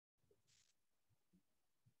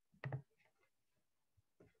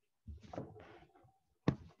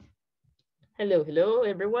Hello, hello,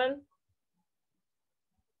 everyone.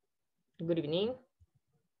 Good evening.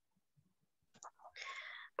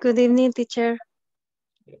 Good evening, teacher.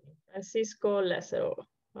 Francisco Lázaro.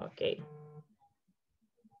 Okay.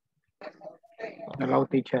 Hello,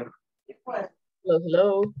 teacher. Hello,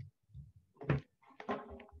 hello.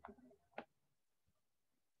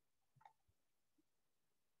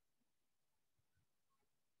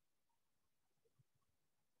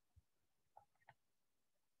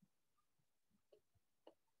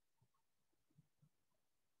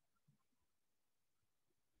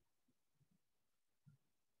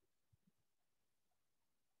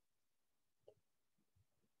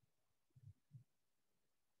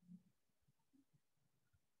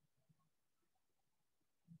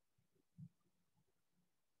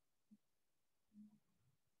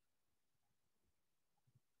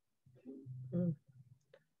 Mm.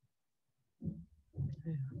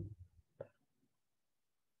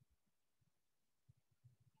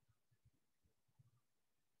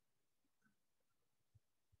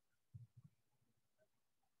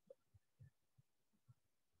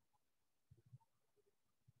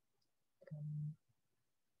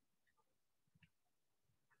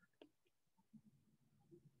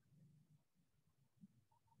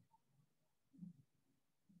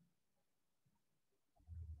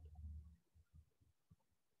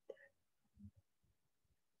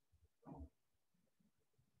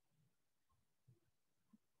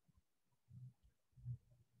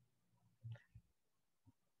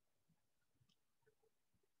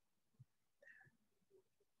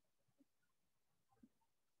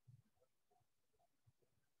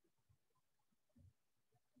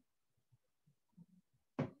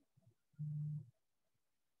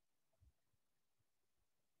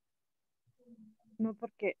 No,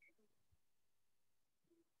 porque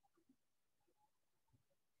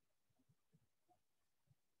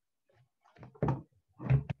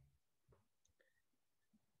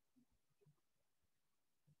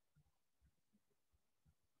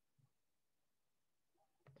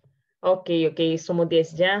Ok, somos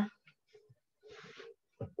 10 ya.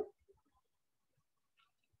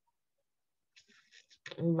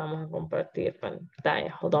 Vamos a compartir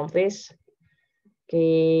pantalla. Hold on, please.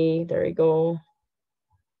 Okay, there we go.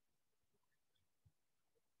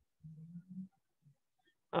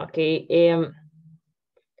 Ok,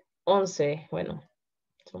 11. Bueno,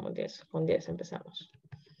 somos 10. Con 10 empezamos.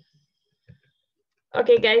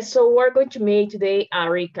 Okay, guys, so we're going to make today a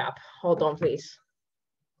recap. Hold on, please.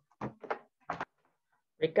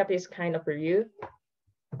 Recap is kind of review.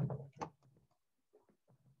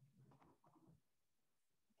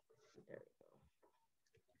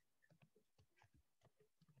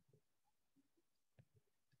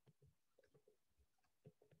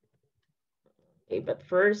 Okay, but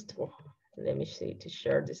first, let me see to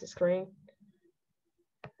share this screen.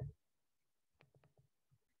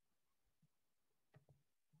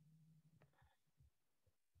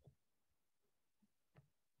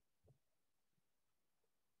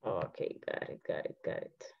 Okay, got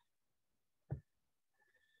it.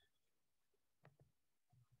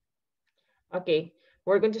 Okay,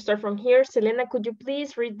 we're going to start from here. Selena, could you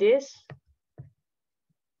please read this?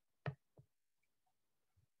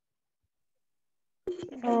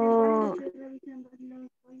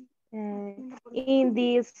 In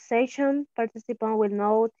this section, participants will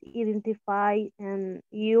note, identify, and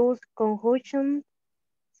use conjunctions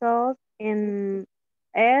such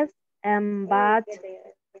as and but,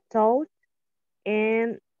 thought,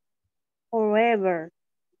 and however.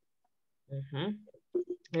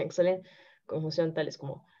 Excelente. Conjunción tales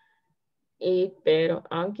como y, pero,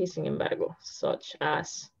 aunque, sin embargo, such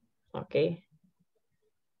as, ok.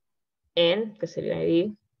 And, que sería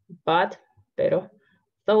ahí, but, pero,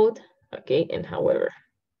 thought, okay, and however.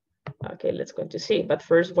 Okay, let's go to see. But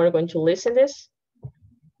first, we're going to listen this.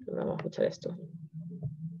 Vamos a escuchar esto.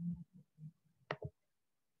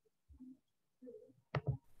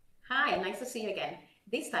 Hi, nice to see you again.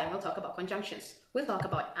 This time we'll talk about conjunctions. We'll talk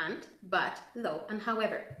about and, but, though, and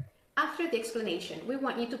however. After the explanation, we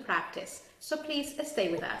want you to practice, so please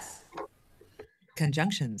stay with us.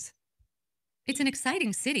 Conjunctions. It's an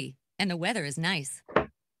exciting city, and the weather is nice.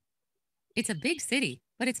 It's a big city,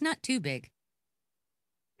 but it's not too big.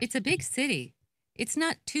 It's a big city. It's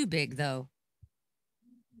not too big, though.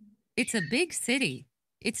 It's a big city.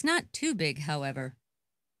 It's not too big, however.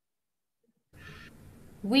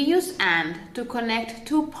 We use and to connect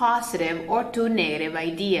two positive or two negative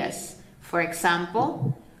ideas. For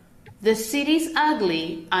example, the city's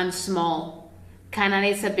ugly and small. Canada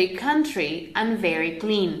is a big country and very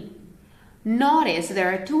clean. Notice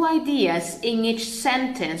there are two ideas in each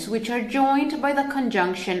sentence which are joined by the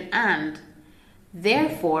conjunction and.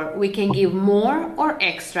 Therefore, we can give more or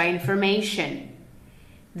extra information.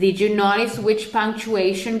 Did you notice which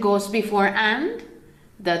punctuation goes before and?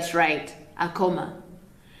 That's right, a comma.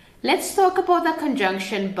 Let's talk about the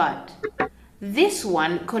conjunction but. This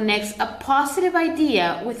one connects a positive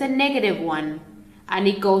idea with a negative one, and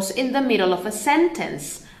it goes in the middle of a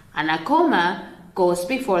sentence, and a comma goes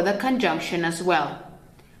before the conjunction as well.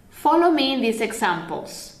 Follow me in these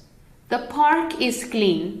examples. The park is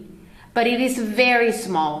clean, but it is very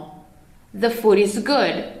small. The food is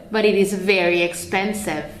good, but it is very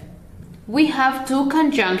expensive. We have two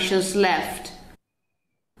conjunctions left,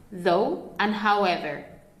 though and however.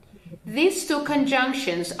 These two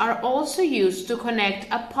conjunctions are also used to connect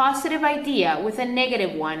a positive idea with a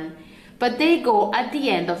negative one, but they go at the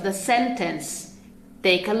end of the sentence.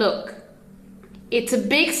 Take a look. It's a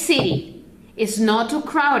big city. It's not too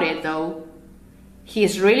crowded though.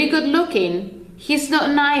 He's really good looking. He's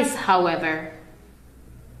not nice, however.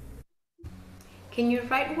 Can you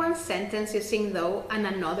write one sentence using though and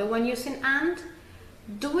another one using and?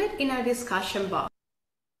 Do it in our discussion box.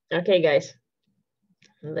 Okay, guys.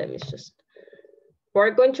 Let me just...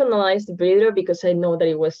 We're going to analyze the video because I know that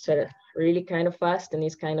it was really kind of fast and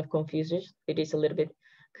it's kind of confusing. It is a little bit,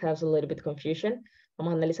 causes a little bit confusion.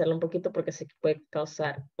 Vamos a analizarlo un poquito porque se puede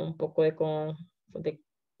causar un poco de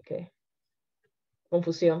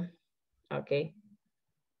confusión. Okay.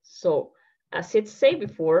 So, as it said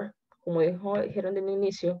before, como dijeron en el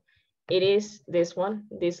inicio, it is this one,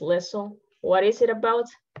 this lesson. What is it about?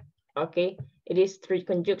 Okay, it is three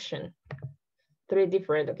conjunction. Three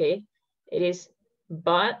different, okay? It is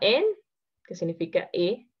but and, que significa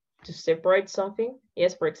y, to separate something.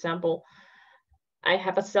 Yes, for example, I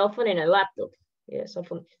have a cell phone and a laptop. Yes,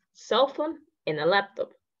 cell phone and a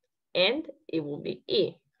laptop. And it will be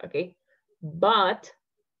y, okay? But,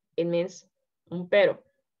 it means un pero.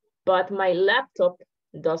 But my laptop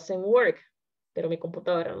doesn't work. Pero mi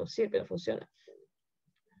computadora no sirve, no funciona.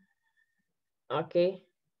 Okay.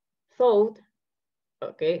 Thought,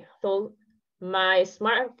 okay, thought my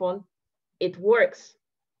smartphone, it works.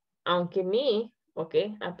 Aunque mi,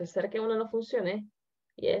 okay, a pesar que uno no funcione,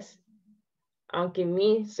 yes, aunque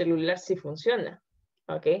mi celular sí funciona,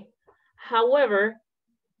 okay. However,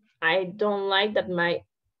 I don't like that my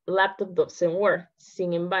laptop doesn't work.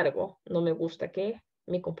 Sin embargo, no me gusta que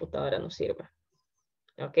mi computadora no sirva.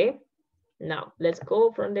 Okay, now let's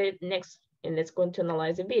go from the next and let's go to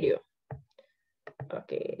analyze the video.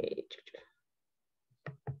 Okay.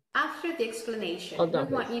 After the explanation, we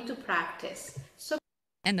want you to practice.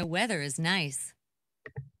 And the weather is nice.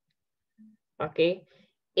 Okay.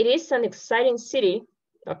 It is an exciting city.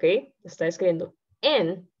 Okay. Está escribiendo.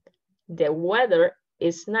 And the weather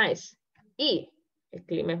is nice. Y el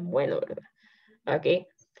clima es bueno, ¿verdad? Okay.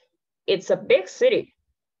 It's a big city.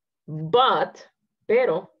 But,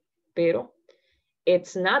 pero,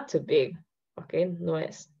 it's not too big. Okay. No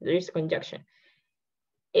es. There is conjunction.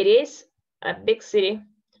 It is a big city.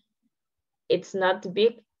 It's not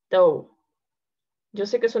big though. Yo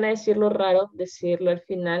sé que suena decirlo raro, decirlo al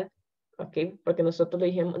final, ok, porque nosotros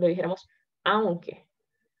lo dijéramos aunque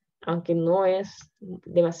no es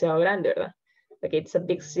demasiado grande, ¿verdad? Okay, it's a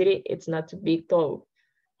big city, it's not too big though,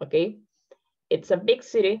 ok. It's a big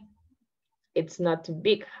city, it's not too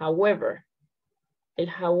big, however. El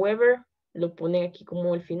however lo ponen aquí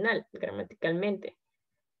como el final, gramaticalmente.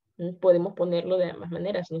 Podemos ponerlo de ambas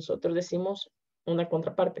maneras. Nosotros decimos una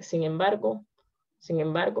contraparte, sin embargo,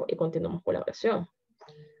 y continuamos con la oración.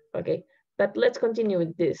 Okay, but let's continue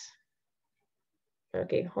with this.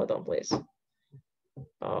 Okay, hold on, please.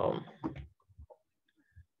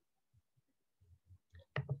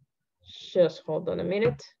 Just hold on a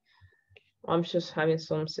minute. I'm just having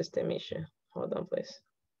some system issue. Hold on, please.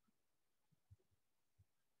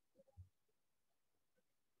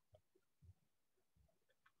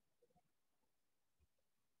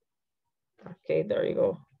 Okay, there you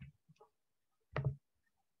go.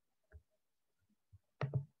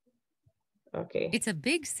 Okay. It's a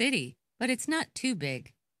big city, but it's not too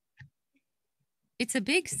big. It's a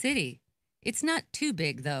big city. It's not too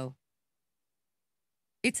big, though.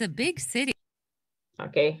 It's a big city.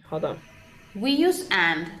 Okay, hold on. We use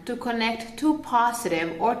and to connect two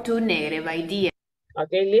positive or two negative ideas.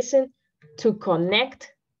 Okay, listen. To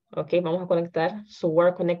connect. Okay, vamos a conectar. So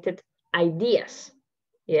we're connected ideas.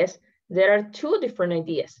 Yes, there are two different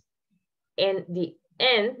ideas. And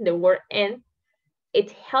the word and,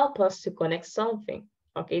 it helps us to connect something.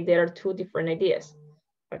 Okay, there are two different ideas.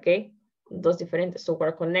 Okay, dos diferentes. So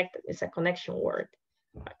we're connected. It's a connection word.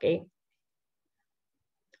 Okay.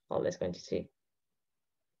 Oh, let's go to see.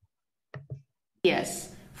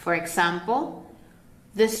 Yes. For example,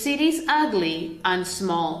 The city's ugly and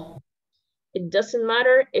small. It doesn't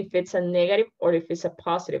matter if it's a negative or if it's a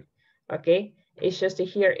positive, okay? It's just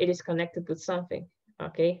here it is connected with something,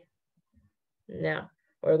 okay? Now,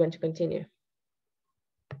 we're going to continue.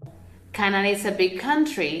 Canada is a big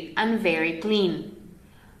country and very clean.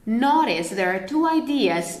 Notice there are two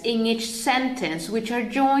ideas in each sentence which are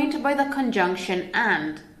joined by the conjunction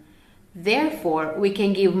and. Therefore, we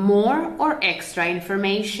can give more or extra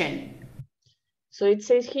information. So it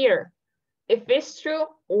says here, if it's true,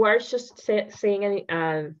 we're just saying,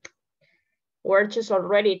 we're just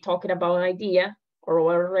already talking about an idea or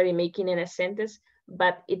we're already making in a sentence,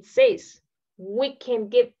 but it says we can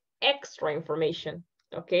give extra information,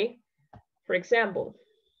 okay? For example,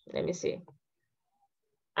 let me see.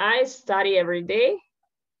 I study every day.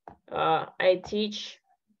 I teach,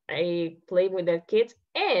 I play with the kids,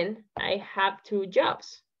 and I have 2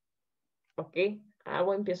 jobs. Okay,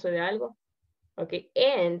 hago, empiezo de algo. Okay,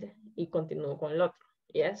 and y continúo con lo otro.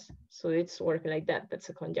 Yes, so it's working like that. That's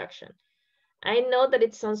a conjunction. I know that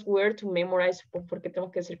it sounds weird to memorize porque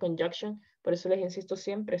tengo que decir conjunction, por eso les insisto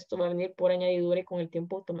siempre, esto va a venir por añadidura y con el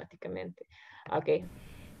tiempo automáticamente. Okay.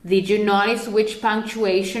 Did you notice which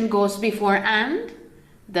punctuation goes before and?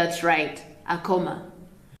 That's right, a comma.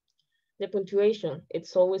 The punctuation,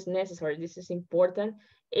 it's always necessary. This is important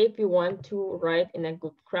if you want to write in a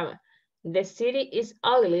good grammar. The city is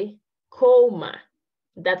ugly, comma.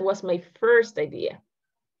 That was my first idea.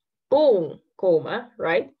 Boom, comma,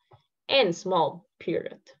 right? And small,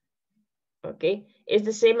 period. Okay, it's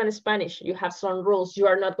the same in Spanish. You have some rules. You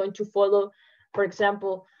are not going to follow, for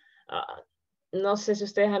example, no sé si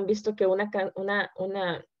ustedes han visto que a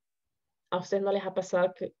ustedes no les ha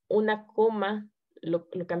pasado que una coma lo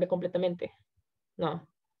cambia completamente. No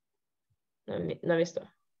he visto.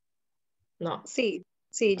 No. Sí,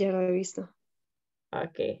 sí, ya lo he visto.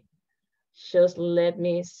 Okay. Just let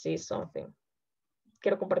me see something.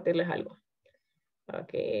 Quiero compartirles algo.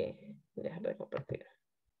 Okay. Dejar de compartir.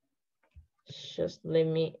 Just let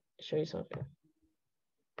me show you something.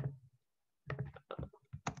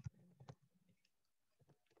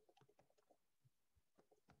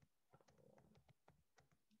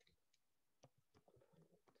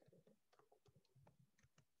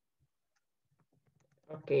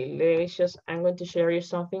 Okay, I'm going to share you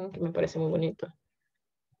something que me parece muy bonito.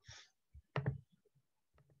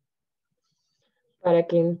 Para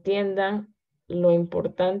que entiendan lo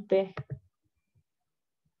importante.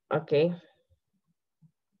 Okay.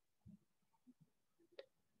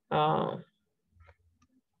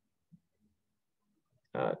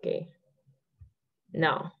 Okay.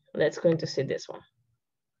 Now, let's go to see this one.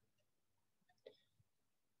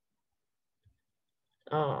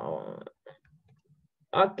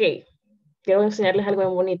 Ok, quiero enseñarles algo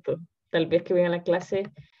muy bonito. Tal vez que vean la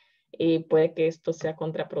clase y puede que esto sea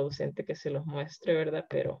contraproducente que se los muestre, ¿verdad?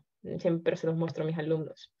 Pero siempre se los muestro a mis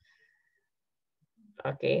alumnos.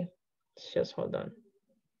 Ok, just hold on.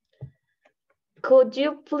 Could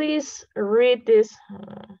you please read this,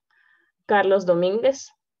 Carlos Domínguez?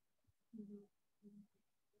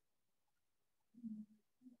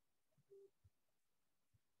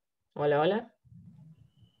 Hola, hola.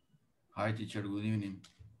 Hi, teacher. Good evening.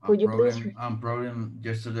 Could you please? I'm problem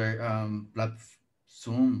yesterday.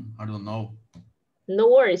 Zoom. I don't know. No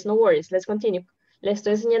worries, no worries. Let's continue. Le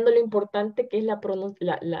estoy enseñando lo importante que es la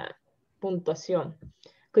puntuación.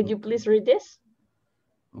 Could you please read this?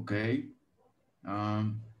 Okay.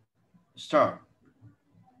 Start.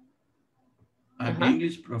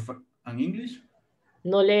 English. English.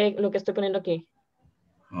 No lee lo que estoy poniendo aquí.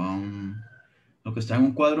 Lo que está en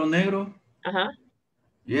un cuadro negro. Ajá.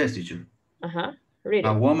 Yes, teacher. Ajá. Read it.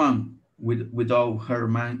 A woman without her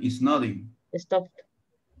man is nothing. Stop.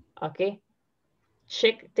 Okay.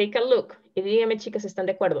 Check, take a look. Y díganme, chicas, ¿están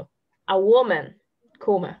de acuerdo? A woman,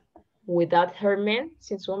 coma, without her man,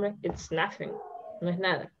 sin su hombre, it's nothing. No es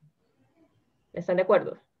nada. ¿Están de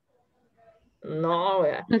acuerdo? No.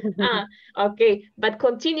 Okay. But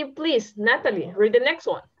continue, please. Natalie, read the next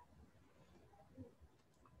one.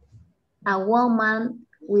 A woman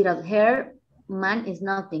without her man is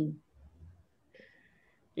nothing.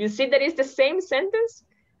 You see that it's the same sentence?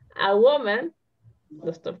 A woman,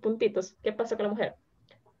 los dos puntitos, ¿qué pasa con la mujer?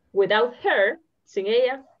 Without her, sin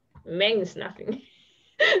ella, man is nothing.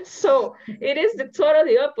 So it is the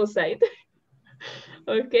totally opposite.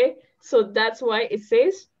 Okay, so that's why it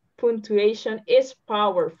says punctuation is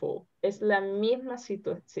powerful. Es la misma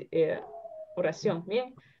oración.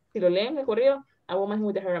 Bien, si lo leen de corrido, a woman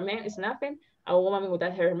without her man is nothing. A woman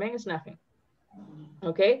without her man is nothing.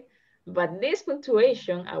 Okay, but this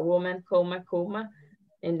punctuation, a woman, comma, comma,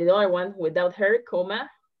 and the other one, without her, comma,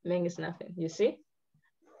 man is nothing. You see?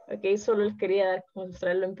 Ok, solo les quería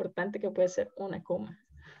mostrar lo importante que puede ser una coma.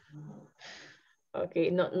 Ok,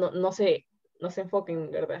 no se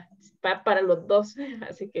enfoquen, ¿verdad? Va para los dos,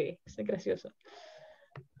 así que es gracioso.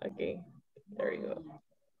 Ok, there you go.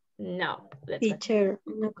 Now, let's Teacher,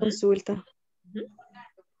 una consulta. Mhm.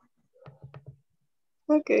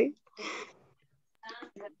 Ok.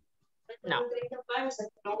 Now.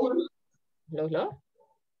 Hello?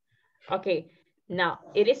 Okay, now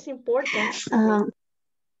it is important.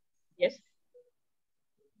 Yes.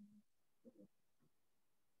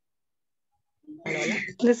 Hola.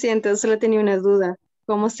 Lo siento, solo tenía una duda.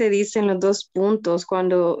 ¿Cómo se dicen los dos puntos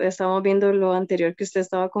cuando estamos viendo lo anterior que usted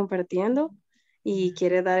estaba compartiendo y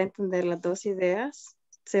quiere dar a entender las dos ideas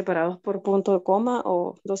separados por punto, coma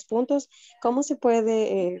o dos puntos? ¿Cómo se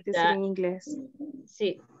puede decir en inglés?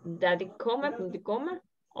 Sí, that coma, punto y coma,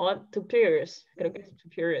 o two periods. Creo que es two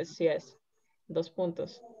periods, yes. 2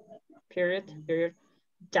 puntos. Period.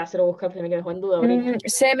 Ya se lo busca, pero me quedó en duda ahorita.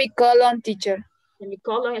 Semicolon, teacher.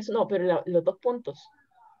 Semicolon es, no, pero los 2 puntos.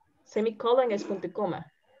 Semicolon es punto y coma.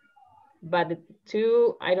 But the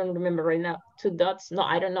two, I don't remember right now. 2 dots, no,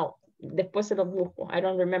 I don't know. Después se lo busco. I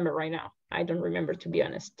don't remember right now. I don't remember, to be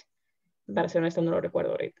honest. Para ser honesto, no lo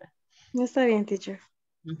recuerdo ahorita. No está bien, teacher.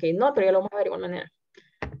 Ok, no, pero ya lo vamos a ver de igual manera.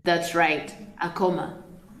 That's right, a comma.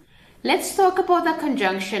 Let's talk about the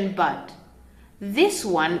conjunction but. This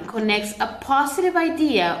one connects a positive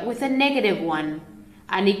idea with a negative one,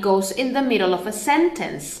 and it goes in the middle of a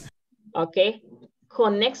sentence. Okay,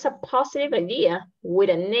 connects a positive idea with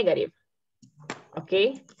a negative.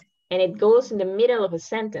 Okay, and it goes in the middle of a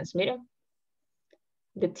sentence. Miren,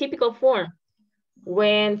 the typical form.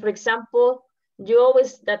 When, for example, you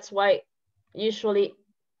always, that's why usually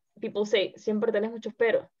people say, siempre tenés muchos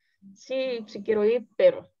pero. Sí, sí quiero ir,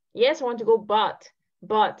 pero. Yes, I want to go, but.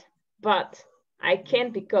 I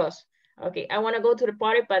can't because. Okay, I want to go to the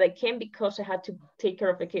party, but I can't because I had to take care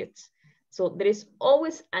of the kids. So there is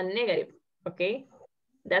always a negative, okay?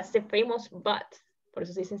 That's the famous but. Por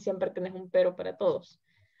eso se dicen siempre tenés un pero para todos.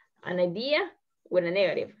 An idea with a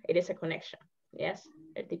negative, it is a connection. Yes,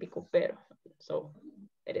 el típico pero. So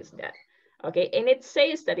it is that. Okay, and it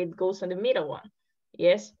says that it goes on the middle one.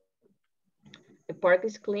 Yes, the park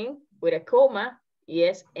is clean with a comma.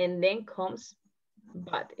 Yes, and then comes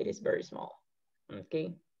but. It is very small.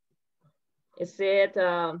 Okay. Is it,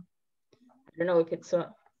 I don't know if it's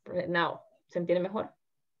now, ¿se entiende mejor?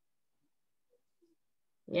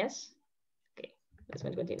 Yes? Okay, let's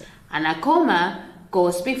continue. And a comma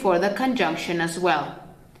goes before the conjunction as well.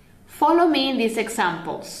 Follow me in these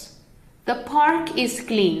examples. The park is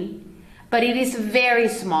clean, but it is very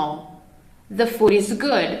small. The food is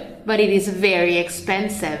good, but it is very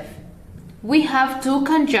expensive. We have 2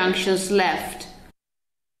 conjunctions left,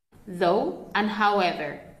 though and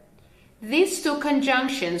however. These 2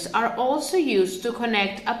 conjunctions are also used to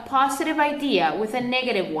connect a positive idea with a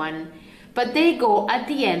negative one, but they go at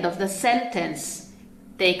the end of the sentence.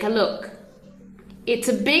 Take a look. It's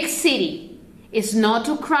a big city. It's not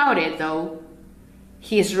too crowded though.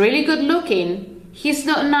 He's really good looking. He's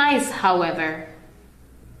not nice, however.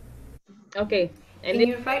 Okay. And Can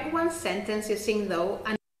you write one sentence using though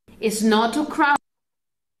and it's not too crowded?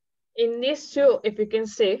 In these 2, if you can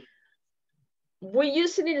see, we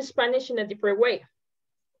use it in Spanish in a different way.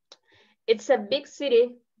 It's a big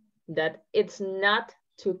city that it's not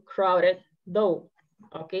too crowded though.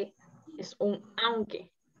 Okay, it's un aunque.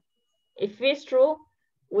 If it's true,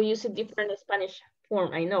 we use a different Spanish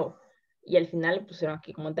form, I know. Y al final le pusieron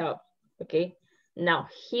aquí como though. Okay, now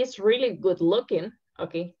he's really good looking.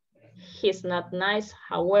 Okay, he's not nice,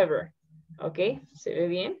 however. Okay, se ve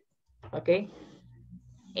bien. Okay,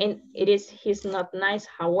 and it is he's not nice,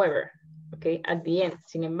 however. Okay, at the end,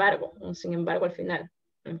 sin embargo, un sin embargo al final.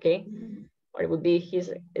 Okay, or it would be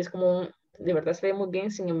es como un, de verdad se ve muy bien,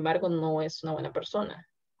 sin embargo no es una buena persona.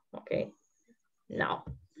 Okay, now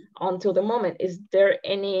until the moment, is there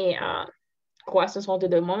any questions until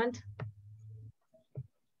the moment?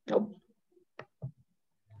 Nope.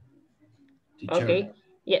 Teacher, okay,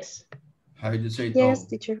 yes. how do you say Yes, though?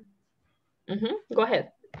 teacher. Go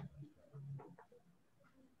ahead.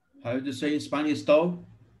 How do you say in Spanish though?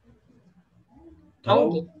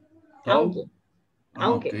 Aunque. Though?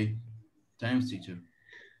 Aunque. Okay. Thanks, teacher.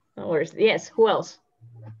 No worries. Yes, who else?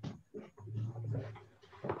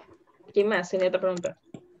 ¿Quién más? Tiene otra pregunta.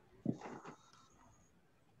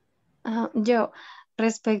 Yo,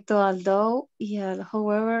 respecto al though y al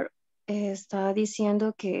however, está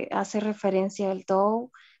diciendo que hace referencia al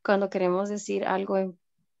though cuando queremos decir algo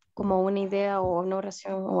como una idea o una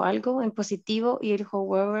oración o algo en positivo, y el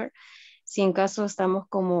however si en caso estamos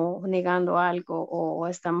como negando algo o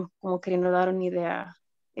estamos como queriendo dar una idea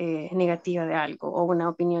negativa de algo o una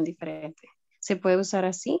opinión diferente. Se puede usar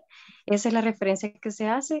así. Esa es la referencia que se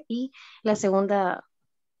hace. Y la segunda,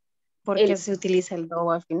 porque se utiliza el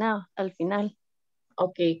do al final.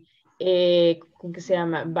 Ok. ¿Cómo que se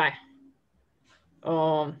llama? Bye.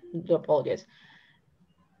 Yo apologize.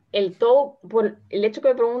 El to, por el hecho que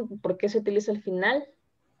me pregunto por qué se utiliza al final,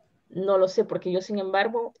 no lo sé, porque yo, sin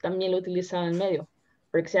embargo, también lo utilizaba en medio.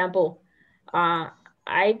 For example,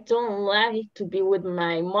 I don't like to be with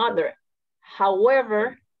my mother.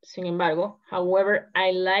 However, sin embargo,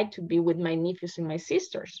 I like to be with my nephews and my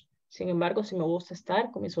sisters. Sin embargo, sí me gusta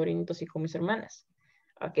estar con mis sobrinitos y con mis hermanas.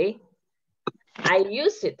 Ok. I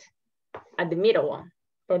use it at the middle one,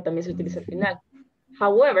 pero también se utiliza al final.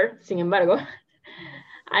 However, sin embargo,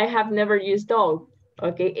 I have never used dog.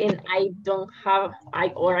 Okay, and I don't have,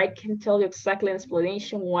 I can tell you exactly an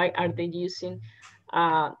explanation why are they using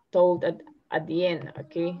told at the end.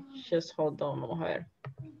 Okay, just hold on. Vamos a ver.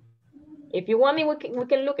 If you want me, we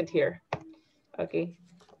can look at here. Okay.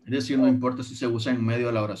 Es decir, no importa si se usa en medio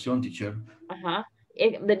de la oración, teacher. Ajá.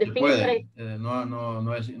 The Se puede. definition,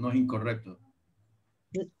 No es incorrecto.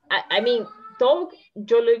 I mean, dog,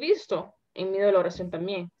 yo lo he visto en medio de la oración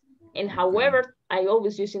también. And however, I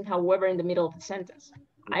always using however in the middle of the sentence.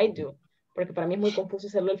 I do. Porque para mí es muy confuso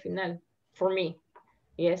hacerlo al final. For me.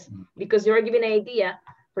 Yes. Because you're giving an idea.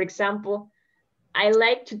 For example, I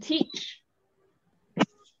like to teach.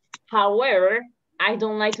 However, I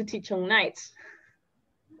don't like to teach on nights.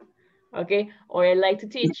 Okay. Or I like to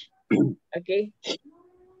teach. Okay.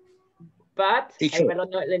 But, ahí va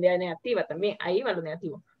la idea negativa también. Ahí va lo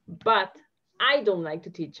negativo. But I don't like to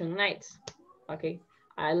teach on nights. Okay.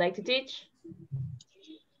 I like to teach.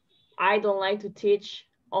 I don't like to teach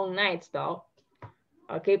on nights though.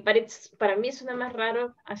 Okay, but para mí suena más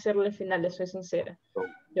raro hacerlo al final, soy sincera.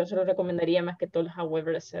 Yo se lo recomendaría más que todo,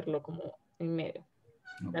 however, hacerlo como en medio.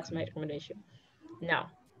 Okay. That's my recommendation.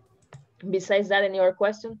 Now, besides that, any other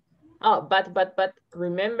question? Oh, but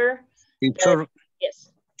remember. Teacher,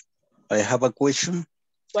 yes. I have a question.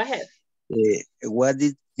 Go ahead. What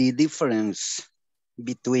is the difference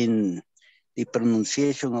between the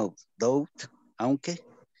pronunciation of doubt, aunque,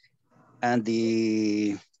 and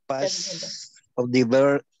the past of the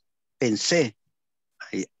verb pensé?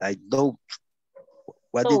 I doubt.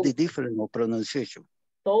 What is the difference of pronunciation?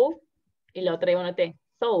 Thought, y la otra una T.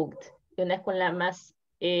 Thought. Y una es con la más,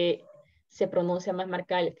 se pronuncia más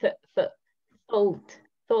marcada el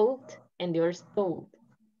thought, and the other is thought.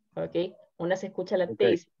 Ok. Una se escucha la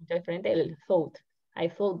T y se escucha diferente el thought. I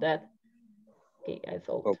thought that. Okay, I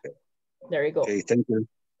thought. Okay. There you go. Okay, thank you.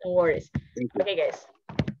 No worries. Thank you. Okay, guys.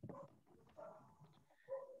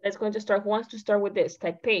 Let's go to start. Who wants to start with this?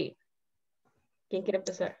 Type A. ¿Quién quiere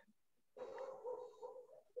empezar?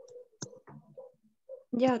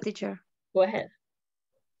 Yeah, teacher. Go ahead.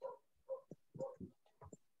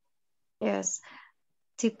 Yes.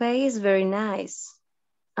 Type A is very nice.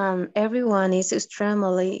 Everyone is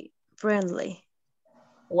extremely friendly.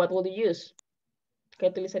 What would you use? ¿Qué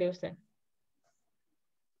utilizaría usted?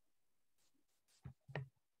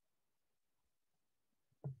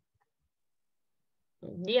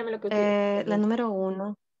 Dígame lo que utiliza. La número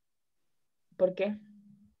 1. ¿Por qué?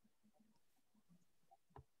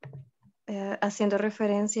 Haciendo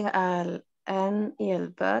referencia al and y el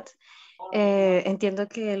but. Entiendo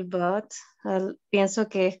que el but, pienso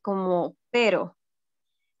que es como pero.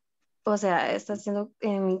 O sea, está haciendo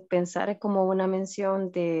en mi pensar como una mención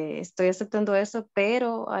de estoy aceptando eso,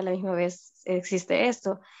 pero a la misma vez existe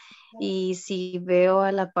esto. Y si veo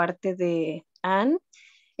a la parte de and,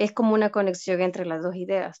 es como una conexión entre las dos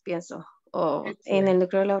ideas, pienso. O en el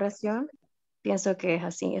núcleo de la oración, pienso que es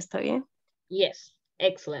así, ¿está bien? Yes,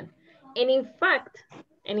 excellent. And in fact,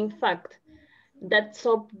 that's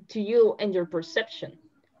up to you and your perception.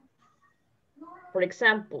 For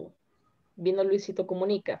example, vino Luisito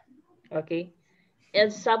Comunica, okay?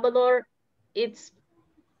 El Salvador, it's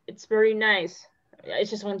very nice. I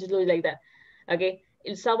just want to do it like that, okay?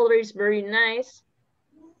 El Salvador is very nice,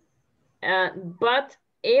 but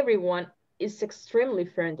everyone is extremely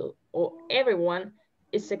friendly, or everyone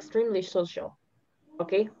is extremely social,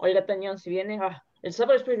 okay? Olga Tañón, si viene, El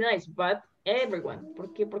Salvador is pretty nice, but everyone.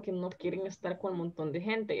 ¿Por qué? Porque no quieren estar con un montón de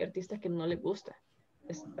gente. Hay artistas que no les gusta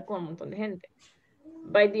estar con un montón de gente.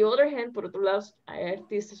 By the other hand, por otro lado, hay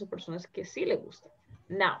artistas o personas que sí les gusta.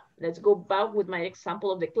 Now, let's go back with my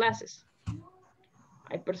example of the classes.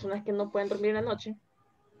 Hay personas que no pueden dormir en la noche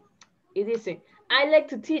y dicen, I like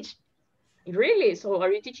to teach. Really? So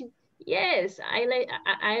are you teaching? Yes,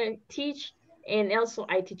 I teach, and also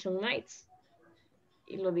I teach on nights.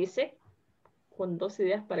 Y lo dice con dos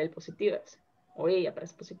ideas para el positivas, o ella para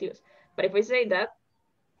las positivas. But if I say that,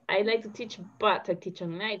 I like to teach, but I teach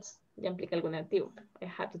on nights. Ya implica algo negativo. I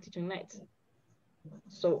have to teach on nights.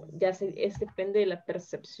 So, depende de la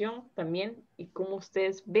percepción también y cómo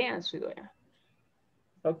ustedes vean su idea.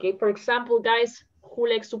 Okay, for example, guys, who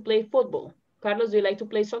likes to play football? Carlos, do you like to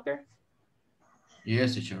play soccer?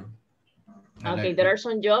 Yes, teacher. Okay, there are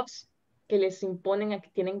some jobs que les imponen a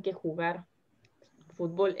que tienen que jugar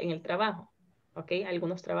fútbol en el trabajo. Okay,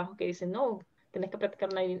 algunos trabajos que dicen, no, tenés que practicar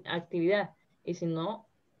una actividad. Y si no,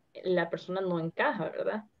 la persona no encaja,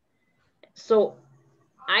 ¿verdad? So,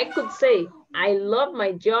 I could say, I love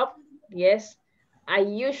my job. Yes, I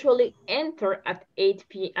usually enter at 8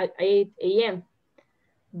 a.m.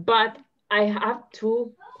 But I have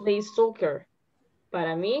to play soccer.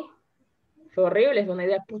 Para mí, fue horrible, es una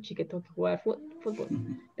idea puchi que tengo que jugar fútbol.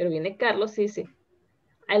 Pero viene Carlos y dice,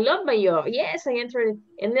 I love my job. Yes, I entered.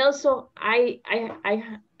 And also, I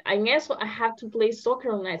have to play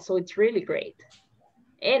soccer all night, so it's really great.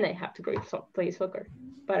 And I have to play soccer.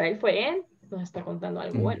 Para él fue en, nos está contando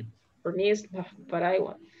algo bueno. For me, it's para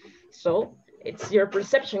igual. So, it's your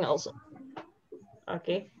perception also.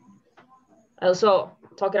 Okay. Also,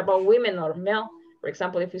 talking about women or male, for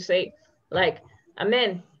example, if you say, like, a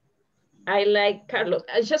man, I like Carlos.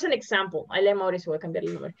 It's just an example. I like Mauricio. Voy a cambiar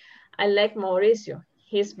el nombre. I like Mauricio.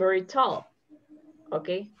 He's very tall.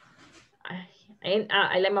 Okay.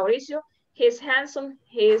 I like Mauricio. He's handsome.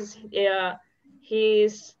 He's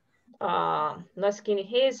not skinny.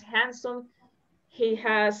 He's handsome. He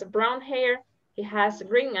has brown hair. He has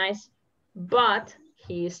green eyes, but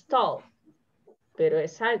he is tall. Pero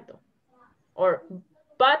es alto. Or,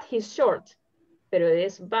 but he's short. Pero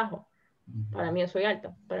es bajo. Para mí yo soy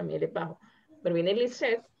alta. Para mí él es bajo. Pero viene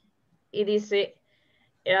Lisette y dice,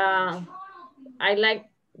 I like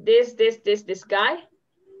this guy,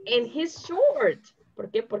 and he's short. ¿Por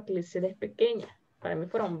qué? Porque Lisette es pequeña. Para mí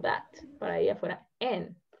fuera un that. Para ella fuera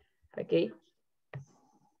N. Okay.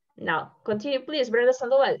 Now, continue, please, Brenda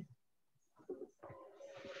Sandoval.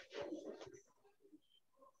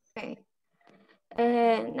 Okay.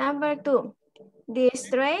 Number 2. The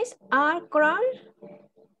streets are crowded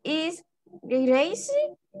is raised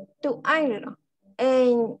to iron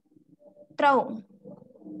and thrown.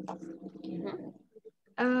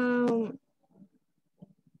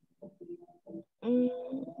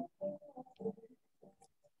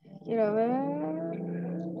 Quiero ver.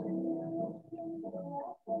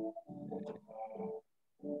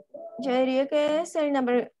 Yo diría que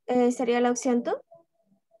sería la opción 2.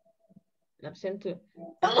 La opción 2.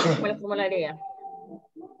 ¿Cómo la haría?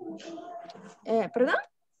 ¿Perdón?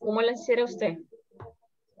 ¿Cómo la hiciera usted?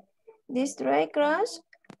 The straight cross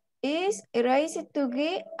is raised to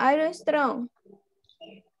get iron strong.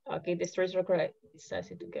 Okay, the streets are crowded. It's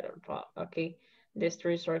easy to get around. Okay, the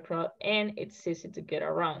streets are crowded and it's easy to get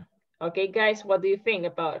around. Okay, guys, what do you think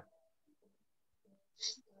about it?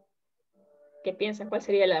 ¿Qué piensan? ¿Cuál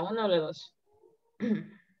sería la 1 o la 2?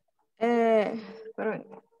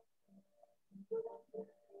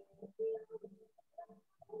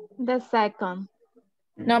 The second.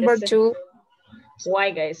 Number 2.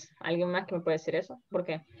 Why, guys? ¿Alguien más que me puede decir eso? ¿Por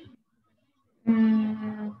qué?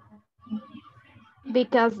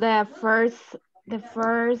 Because the first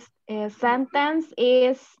sentence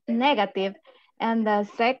is negative and the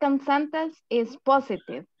second sentence is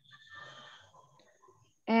positive.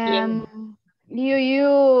 And you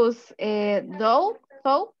use though,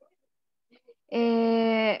 so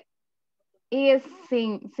is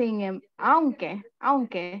sin aunque.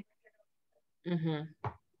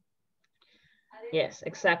 Yes,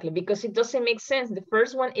 exactly. Because it doesn't make sense. The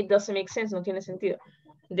first one, it doesn't make sense. No tiene sentido.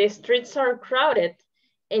 The streets are crowded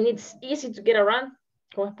and it's easy to get around.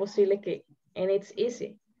 ¿Cómo es posible que? And it's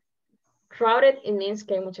easy. Crowded, it means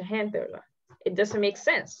que hay mucha gente, ¿verdad? It doesn't make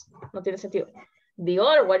sense. No tiene sentido. The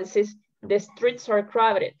other one, it says, the streets are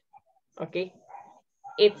crowded. Okay.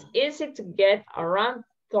 It's easy to get around,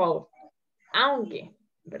 though. Aunque,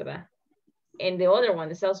 ¿verdad? And the other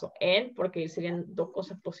one is also and, porque serían dos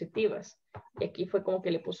cosas positivas. Y aquí fue como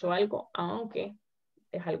que le puso algo, aunque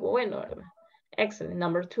es algo bueno, ¿verdad? Excellent.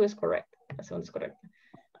 Number 2 is correct. La segunda es correcta.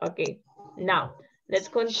 Okay. Now, let's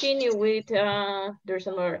continue with, there's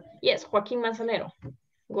another. Yes, Joaquín Manzanero.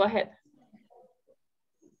 Go ahead.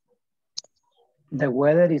 The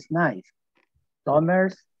weather is nice.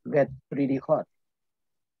 Summers get pretty hot.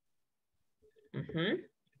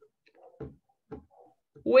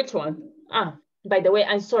 Which one? By the way,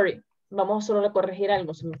 I'm sorry. Vamos solo a corregir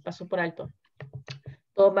algo. Se me pasó por alto.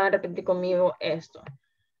 Todos van a repetir conmigo esto.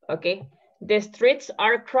 Okay. The streets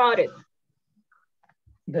are crowded.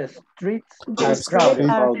 The streets are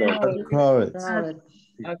crowded.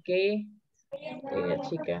 Okay.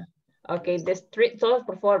 Chica. Okay, the street, todos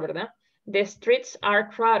por favor, ¿verdad? The streets are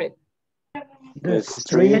crowded. The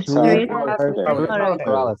streets are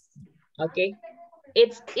crowded. Okay,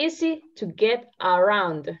 it's easy to get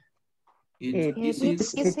around. It's Easy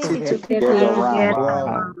easy to get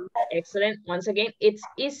around. Excellent. Once again, it's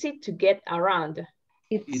easy to get around.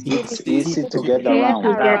 It's Easy to get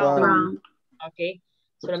around. Okay,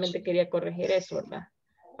 solamente quería corregir eso, ¿verdad?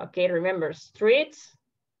 Okay, remember, streets,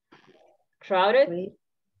 crowded,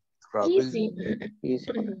 easy,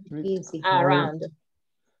 Easy. around.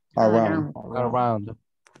 Around.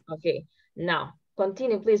 Okay, now,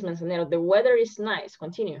 continue, please, Manzanero. The weather is nice.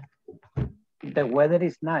 Continue. The weather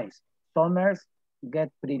is nice. Summers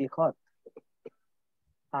get pretty hot.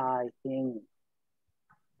 I think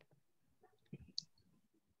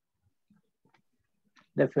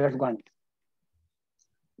the first one.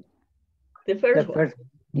 The first one.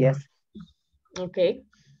 Yes. Okay,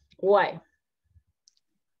 why?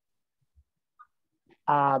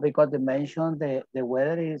 Because they mentioned the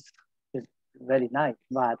weather is very nice,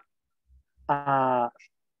 but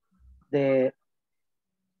the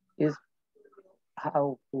is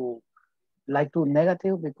how to like to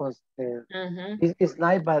negative because it's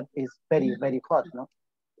nice, but it's very, very hot, no?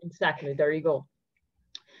 Exactly, there you go.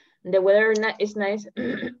 The weather is nice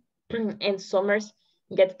and summers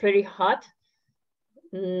get pretty hot.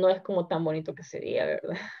 No es como tan bonito que sería,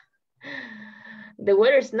 ¿verdad? The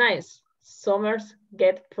weather is nice. Summers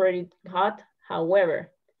get pretty hot,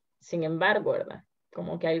 however. Sin embargo, ¿verdad?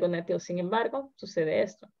 Como que algo negativo. Sin embargo, sucede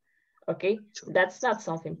esto. Okay, that's not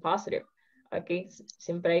something positive. Okay,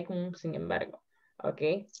 siempre hay como un sin embargo.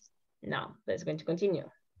 Okay, now let's going to continue.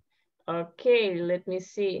 Okay, let me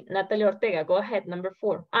see. Natalia Ortega, go ahead, number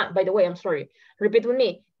 4. By the way, I'm sorry. Repeat with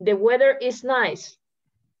me. The weather is nice.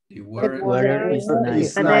 The weather is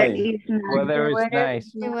nice.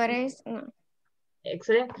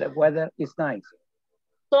 Excellent. The weather is nice.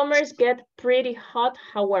 Summers get pretty hot,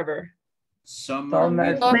 however.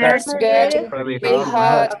 Summers get pretty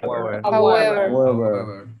hot, however.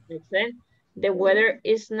 Excellent. The weather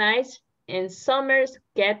is nice and summers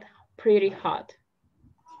get pretty hot.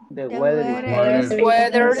 The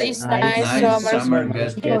weather is nice,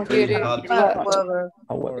 summers get pretty hot, however.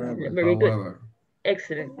 Very good.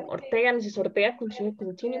 Excellent. Ortega, Mrs. Ortega,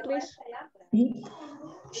 continue, please.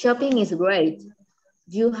 Shopping is great.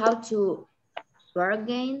 You have to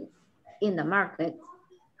bargain in the market.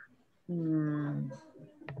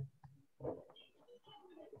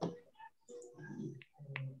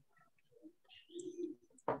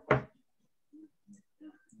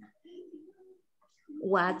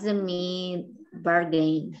 What's the mean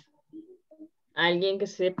bargain? ¿Alguien que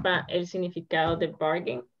sepa el significado de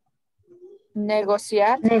bargain?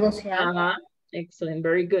 Negociar. Excellent,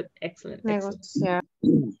 very good. Excellent. Negociar.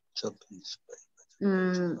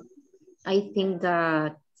 I think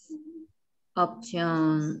that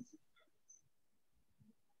option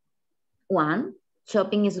 1,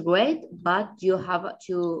 shopping is great, but you have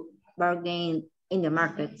to bargain in the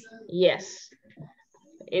market. Yes,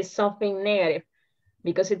 it's something negative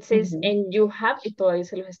because it says, and you have, y todavía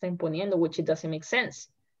se los está imponiendo, which it doesn't make sense.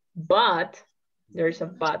 But, there is a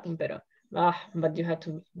but, but you have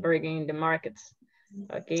to bargain in the markets.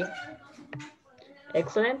 Okay.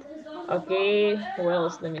 Excellent. Okay, who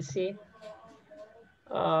else? Let me see.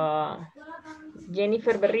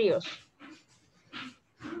 Jennifer Berríos.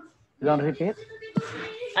 You don't repeat?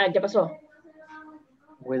 Ya pasó.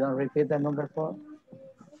 We don't repeat the number 4?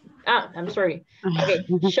 I'm sorry. Okay,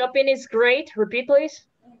 shopping is great. Repeat, please.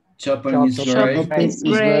 Shopping is great. Shopping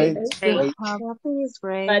is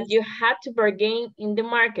great. But you have to bargain in the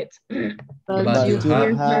market. But you have to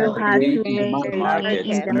bargain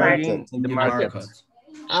in the market.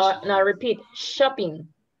 Now repeat. Shopping.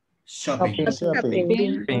 Shopping.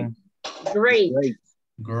 Great.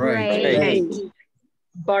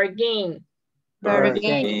 Bargain.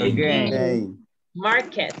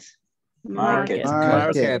 Markets.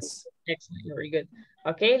 Excellent, very good.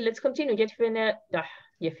 Okay, let's continue. Jennifer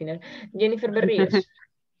Berríos.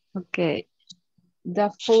 Okay.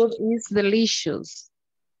 The food is delicious.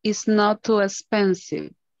 It's not too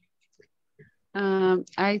expensive.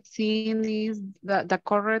 I think is the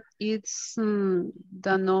correct is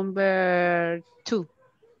the number 2.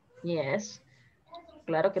 Yes.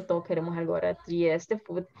 Claro que todos queremos algo barato. Yes, the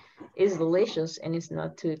food is delicious and it's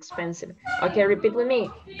not too expensive. Okay, repeat with me.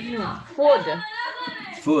 Food.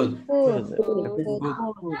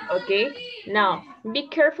 Okay, now be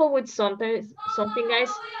careful with something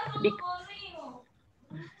guys.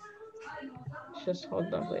 Just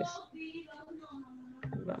hold on, please.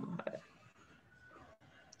 Vamos a ver.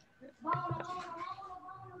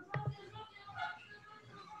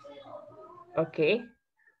 Ok.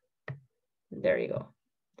 There you go.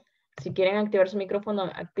 Si quieren activar su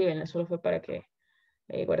micrófono, actívenlo. Solo fue para que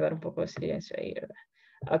guardar un poco de silencio ahí, ¿verdad?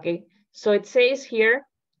 Ok. So it says here,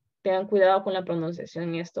 tengan cuidado con la pronunciación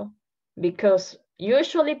en esto. Because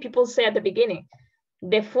usually people say at the beginning,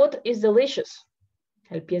 the food is delicious.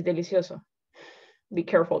 El pie es delicioso. Be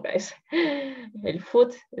careful, guys. El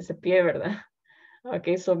food es el pie, ¿verdad?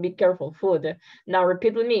 Okay, so be careful, food. Now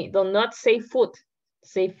repeat with me. Do not say food.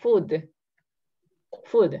 Say food.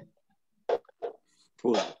 Food.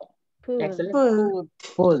 Food. Excellent. Food.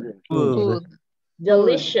 Food. Food.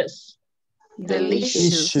 Delicious.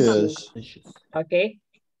 Delicious. Okay.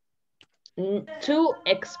 Too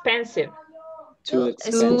expensive. Too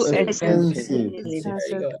Expensive. expensive. There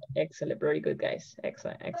you go. Excellent. Very good, guys.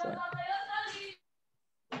 Excellent. Excellent.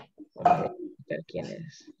 Vamos a ver quién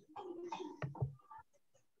es.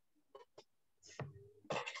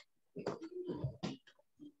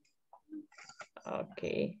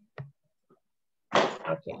 Okay.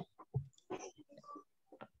 Okay.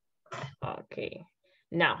 Okay.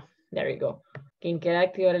 Now, there you go. Quien quiera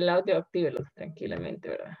activar el audio, actívelo tranquilamente,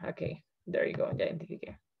 ¿verdad? Okay. There you go. Ya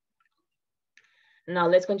identifiqué. Now,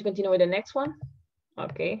 let's going to continue with the next one.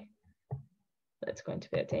 Okay. Let's going to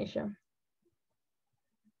pay attention.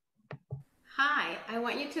 Hi, I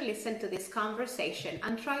want you to listen to this conversation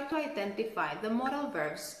and try to identify the modal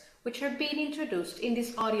verbs which are being introduced in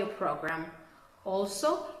this audio program.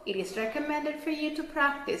 Also, it is recommended for you to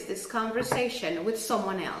practice this conversation with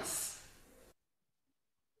someone else.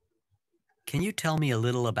 Can you tell me a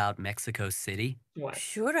little about Mexico City? What?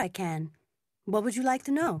 Sure I can. What would you like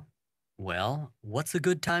to know? Well, what's a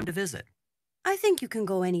good time to visit? I think you can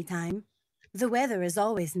go anytime. The weather is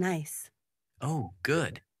always nice. Oh,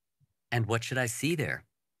 good. And what should I see there?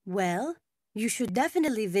 Well, you should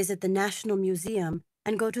definitely visit the National Museum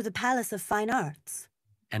and go to the Palace of Fine Arts.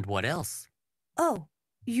 And what else? Oh,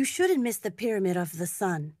 you shouldn't miss the Pyramid of the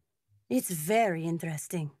Sun. It's very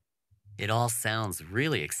interesting. It all sounds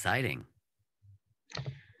really exciting.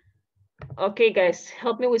 Okay, guys,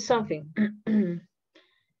 help me with something.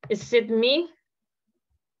 Is it me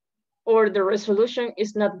or the resolution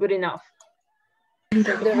is not good enough?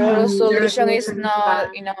 The resolution is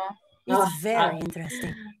not enough. It's very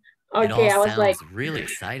interesting. Okay, it I all was like, sounds really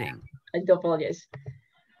exciting. I do apologize.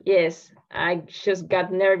 Yes, I just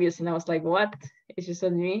got nervous and I was like, what? It's just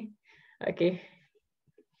on me? Okay.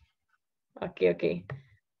 Okay.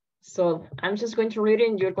 So I'm just going to read it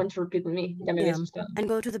and you're going to repeat with me. Ya me había asustado. And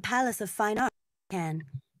go to the Palace of Fine Arts.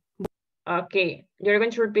 Okay, you're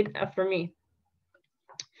going to repeat after me.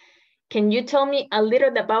 Can you tell me a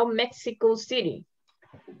little about Mexico City?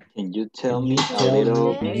 Can you tell me a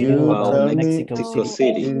little about Mexico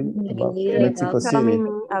City? Mexico City. Tell me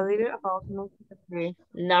a little about Mexico City.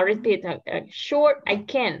 Now repeat. Sure, I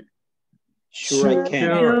can. Sure, I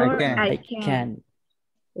can. Sure, I can.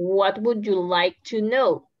 What would you like to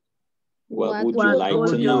know? What would you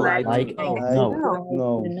like to know?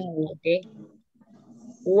 No. Okay.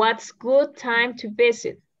 What's good time to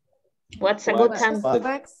visit? What's a good time?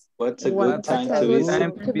 What's a good time to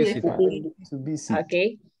visit?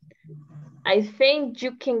 Okay. I think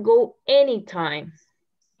you can go anytime.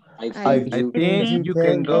 I think you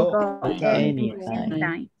can go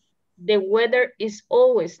anytime. The weather is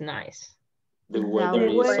always nice. The weather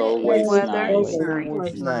is always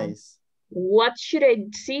Nice. What should I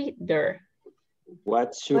see there?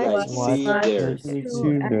 What should I see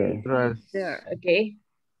there? Okay.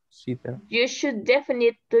 You should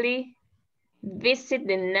definitely visit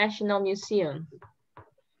the National Museum.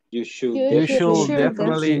 You should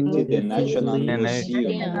definitely visit the National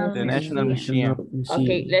Museum.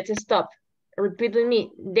 Okay, let's stop. Repeat with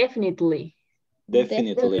me. Definitely.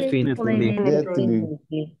 Definitely.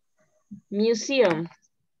 Museum.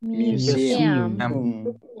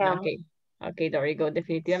 Okay, there you go.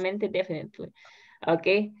 Definitivamente, definitely.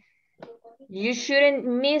 Okay. You shouldn't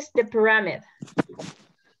miss the pyramid.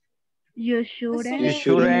 You shouldn't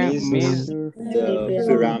miss the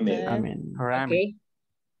pyramid. Okay.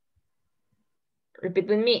 Repeat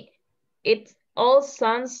with me. It all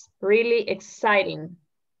sounds really exciting.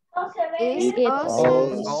 It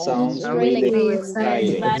all sounds really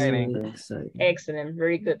exciting. Excellent.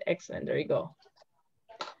 Very good. Excellent. There you go.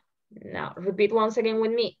 Now, repeat once again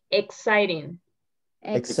with me. Exciting.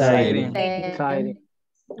 Exciting.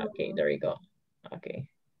 Okay, there you go. Okay.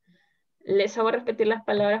 Les hago repetir las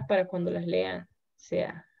palabras para cuando las lean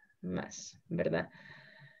sea más, ¿verdad?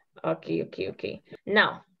 Okay.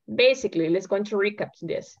 Now, basically, let's go to recap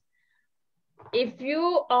this. If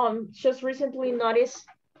you just recently noticed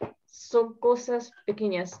some cosas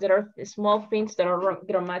pequeñas, there are small things that are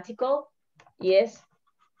grammatical, yes,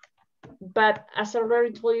 But as I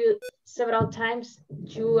already told you several times,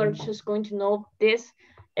 you are just going to know this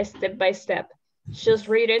step by step. Just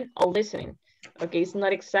reading or listening. Okay, it's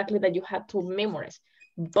not exactly that you have to memorize,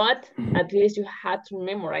 but at least you had to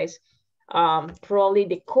memorize probably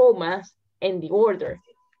the comas and the order.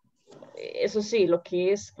 Eso sí, lo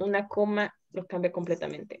que es una coma lo cambia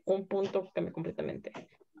completamente. Un punto cambia completamente.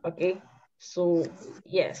 Okay, so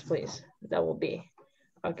yes, please, that will be.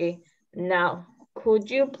 Okay, now, could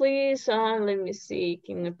you please, let me see,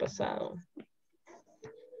 ¿quién me ha pasado?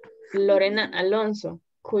 Lorena Alonso,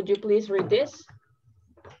 could you please read this?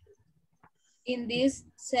 In this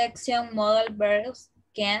section, modal verbs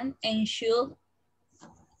can and should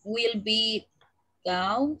will be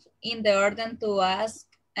found in the order to ask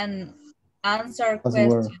and answer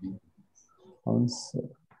questions. Answer.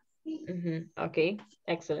 Okay,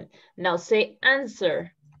 excellent. Now say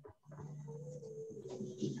answer.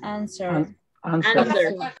 Answer.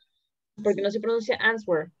 Answer. Porque no se pronuncia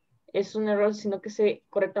answer. Es un error, sino que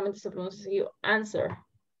correctamente se pronuncia seguido. Answer.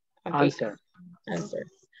 Okay. Answer. Answer.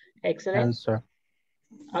 Excellent. Answer.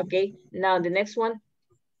 Okay, now the next one.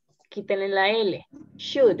 Quítenle la L.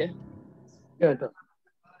 Should.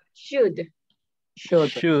 Should.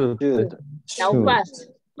 Should. Should. Should. Now fast.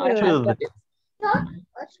 Ahora Should. rápido.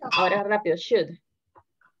 Ahora rápido. Should.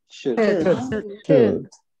 Should. Should.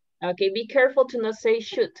 Okay, be careful to not say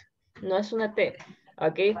should. No es una T.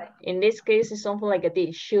 Okay, in this case, it's something like a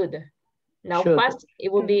D. Should. Now Should. fast,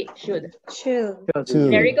 it will be should. Should.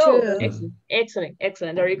 There you go. Should. Excellent. Excellent.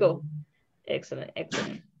 Excellent. There you go. Excellent.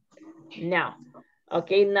 Excellent. Now,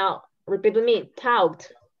 okay, now repeat with me.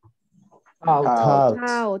 Tout. Tout.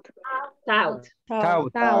 Out. Tout.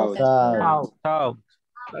 Tout. Tout. Tout.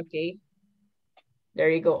 Okay. There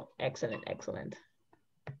you go. Excellent. Excellent.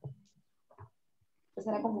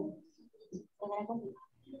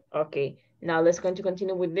 Okay, now let's going to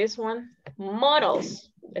continue with this one. Models.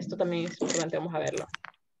 Esto también es importante, vamos a verlo.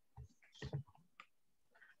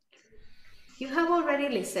 You have already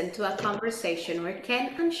listened to a conversation where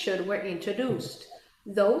can and should were introduced.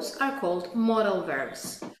 Those are called modal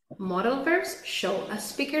verbs. Modal verbs show a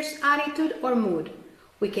speaker's attitude or mood.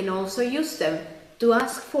 We can also use them to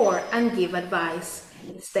ask for and give advice.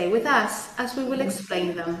 Stay with us as we will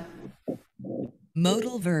explain them.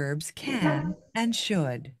 Modal verbs can and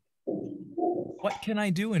should. What can I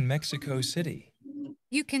do in Mexico City?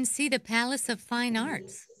 You can see the Palace of Fine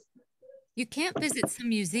Arts. You can't visit some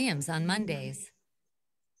museums on Mondays.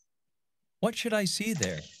 What should I see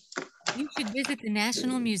there? You should visit the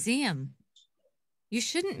National Museum. You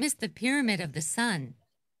shouldn't miss the Pyramid of the Sun.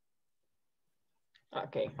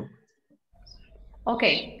 Okay.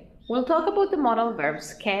 Okay, we'll talk about the modal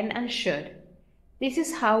verbs can and should. This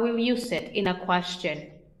is how we'll use it in a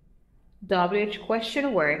question. WH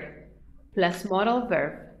question word plus modal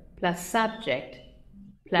verb plus subject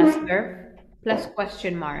plus verb plus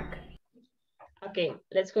question mark. Okay,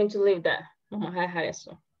 let's going to leave that. Vamos a dejar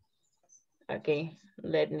eso. Okay,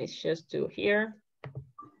 let me just do here.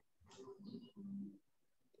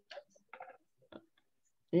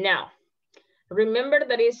 Now, remember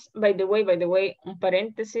that is, by the way, un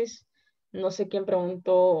paréntesis. No sé quién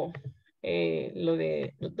preguntó lo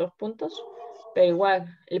de los dos puntos, pero igual,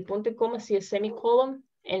 el punto y coma sí es semicolon,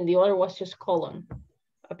 and the other was just colon.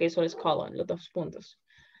 Okay, so it's colon, los dos puntos.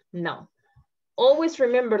 Now, always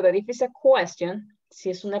remember that if it's a question,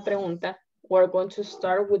 si es una pregunta, we're going to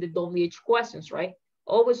start with the WH questions, right?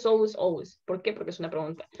 Always, always, always. ¿Por qué? Porque es una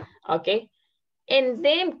pregunta. Okay, and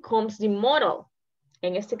then comes the modal.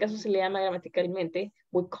 En este caso se le llama gramaticalmente,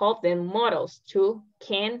 we call them modals to,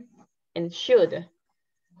 can, and should.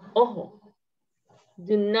 Ojo,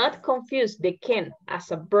 do not confuse the can as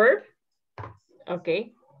a verb,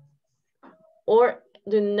 okay? Or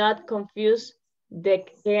do not confuse the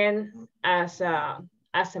can as a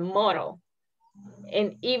modal.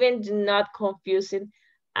 And even do not confuse it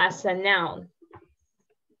as a noun.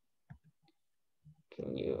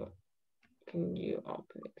 Can you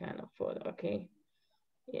open the kind of photo, okay?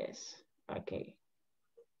 Yes, okay.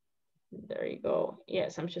 There you go.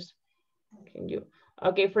 Yes, I'm just, can you,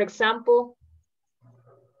 okay, for example,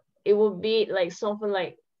 it would be like something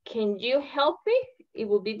like, can you help me? It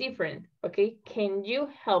will be different, okay? Can you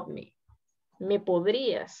help me? ¿Me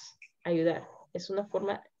podrías ayudar? Es una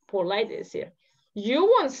forma polite de decir. You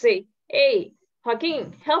won't say, hey,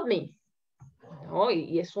 Joaquín, help me. No,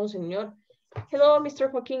 y es un señor. Hello,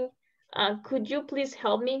 Mr. Joaquín. Could you please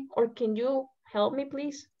help me? Or can you help me,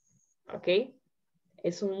 please? Okay.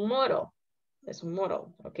 Es un modal. Es un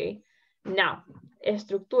modal, okay? Now,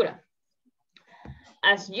 estructura.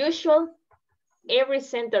 As usual, every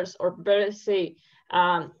sentence, or better say,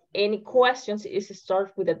 Any questions is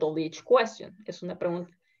start with a WH question. Es una pregunta.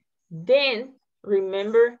 Then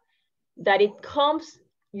remember that it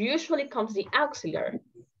usually comes the auxiliary.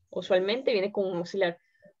 Usualmente viene con un auxiliar.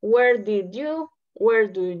 Where did you? Where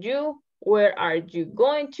do you? Where are you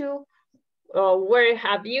going to? Where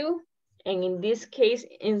have you? And in this case,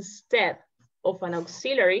 instead of an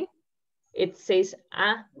auxiliary, it says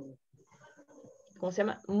a, ¿cómo se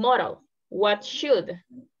llama? Modal. What should?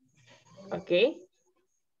 Okay.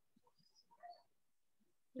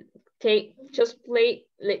 Let's pay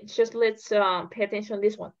attention to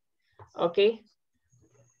this one. Okay.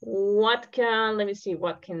 Let me see,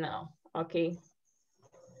 what can now? Okay.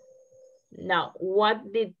 Now,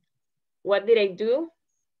 what did I do?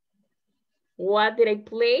 What did I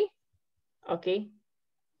play? Okay.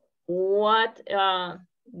 What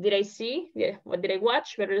did I see? What did I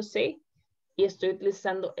watch? Better to say. Y estoy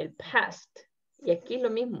utilizando el past. Y aquí lo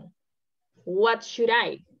mismo. What should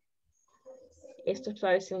I? Esto es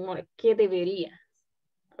para decir un modal. ¿Qué debería?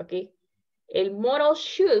 Ok. El modal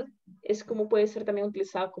should es como puede ser también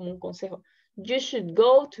utilizado como un consejo. You should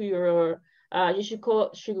go to your,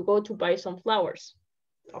 should go to buy some flowers.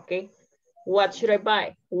 Ok. What should I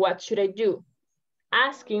buy? What should I do?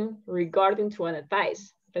 Asking regarding to an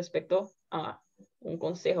advice. Respecto a un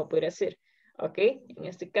consejo podría ser. Ok. En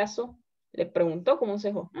este caso, le preguntó como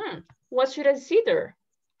consejo. What should I see there?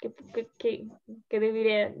 ¿Qué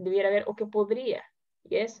debiera haber o qué podría?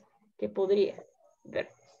 Yes, ¿qué podría ver?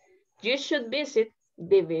 You should visit,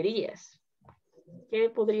 deberías. ¿Qué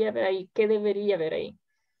podría haber ahí? ¿Qué debería haber ahí?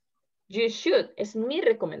 You should, es mi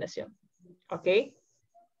recomendación. ¿Ok?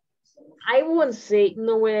 I won't say,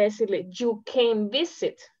 no voy a decirle, you can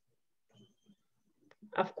visit.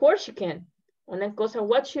 Of course you can. Una cosa,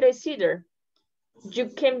 what should I see there? You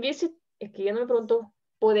can visit, es que ya no me pregunto,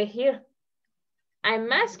 ¿puedes ir?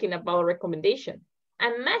 I'm asking about a recommendation.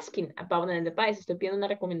 I'm asking about an advice. Estoy pidiendo una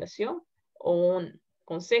recomendación o un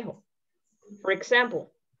consejo. For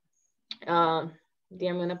example,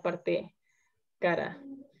 dígame una parte cara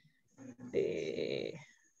de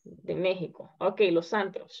México. Ok, los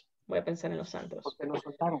antros. Voy a pensar en los antros. Porque nos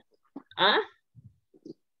soltaron.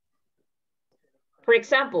 For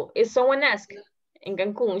example, if someone asks in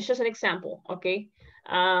Cancun, it's just an example, okay?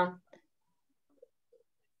 I'm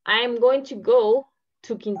going to go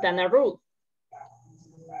to Quintana Roo.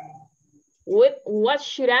 What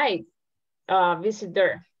should I visit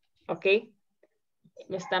there? Okay.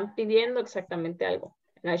 Me están pidiendo exactamente algo.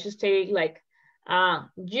 And I should say like,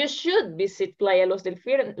 you should visit Playa Los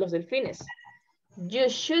Delfines. You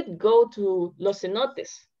should go to Los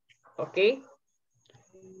Cenotes. Okay.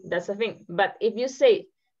 That's the thing. But if you say,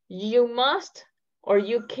 you must or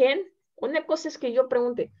you can, una cosa es que yo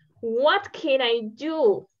pregunte, what can I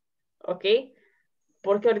do? Ok,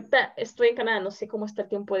 porque ahorita estoy en Canadá, no sé cómo está el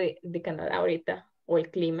tiempo de Canadá ahorita, o el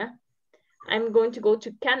clima. I'm going to go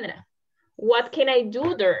to Canada. What can I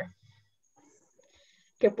do there?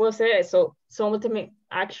 ¿Qué puedo hacer? So someone tell me,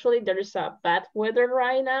 actually, there is a bad weather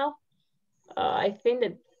right now. I think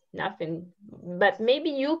that nothing, but maybe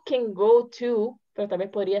you can go to, pero tal vez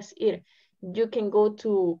podrías ir. You can go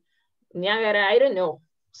to Niagara, I don't know,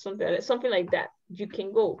 something like that. You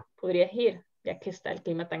can go, podrías ir, ya que está el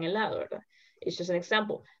clima tan helado, ¿verdad? It's just an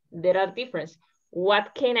example. There are differences.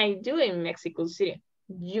 What can I do in Mexico City?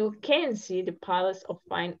 You can see the Palace of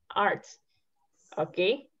Fine Arts.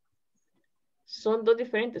 ¿Ok? Son dos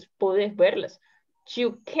diferentes. Puedes verlas.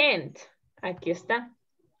 You can't. Aquí está.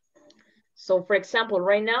 So, for example,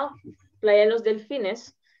 right now, Playa Los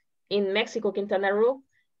Delfines in Mexico, Quintana Roo,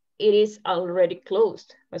 it is already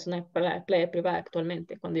closed. Es una playa privada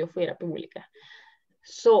actualmente, cuando yo fui a la pública.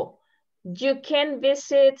 So, you can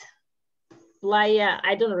visit Playa,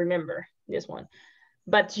 I don't remember this one,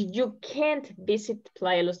 but you can't visit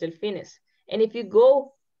Playa Los Delfines. And if you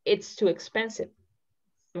go, it's too expensive.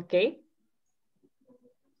 ¿Ok?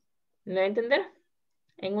 ¿Me va a entender?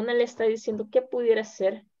 En una le está diciendo qué pudiera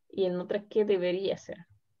hacer y en otra qué debería hacer.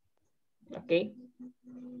 ¿Ok?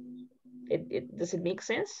 Does it make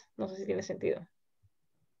sense? No sé si tiene sentido.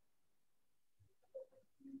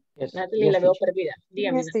 Yes. Natalie, Yes, la veo teacher. perdida.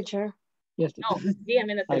 Dígame. Yes, teacher. Yes, teacher. No,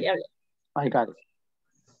 dígame, Natalie, hable. I got it.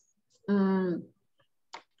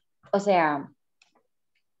 O sea,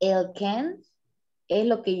 el can es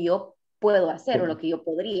lo que yo puedo hacer o lo que yo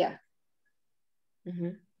podría.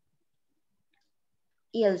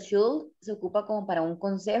 Y el should se ocupa como para un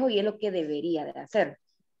consejo y es lo que debería de hacer.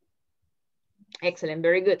 Excellent,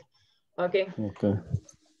 very good. Okay. Okay.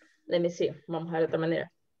 Let me see. Vamos a ver de otra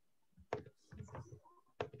manera.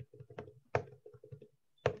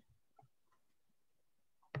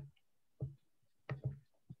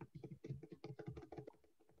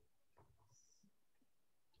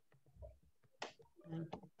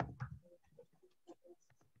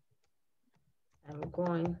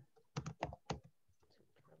 going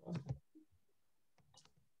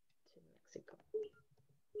to Mexico.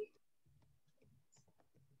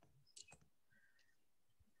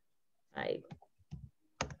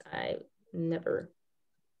 I've never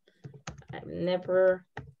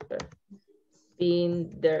been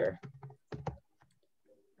there.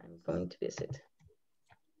 I'm going to visit.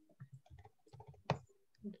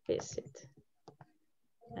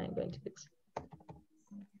 I'm going to visit.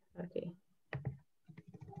 Okay.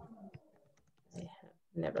 I have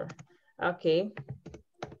never. Okay.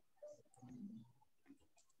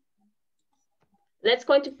 Let's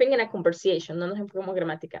go to bring in a conversation. No nos enfocamos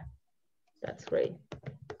gramática. That's great.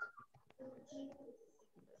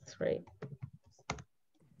 That's great.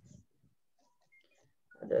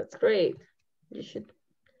 That's great. You should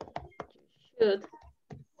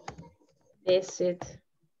visit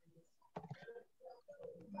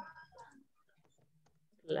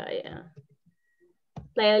Playa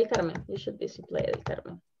del Carmen. You should visit Playa del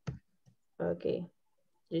Carmen. Okay.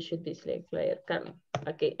 You should visit Playa del Carmen.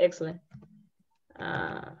 Okay, excellent.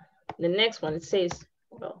 The next one, it says,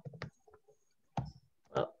 well,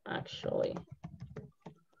 actually,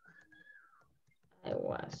 I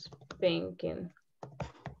was thinking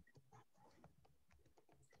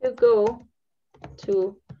to go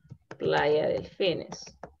to Playa del Fines.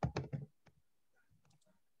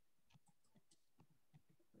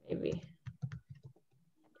 Maybe.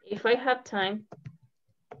 If I have time,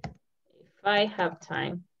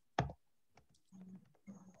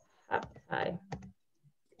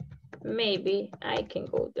 maybe I can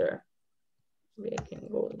go there. Maybe I can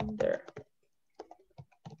go there.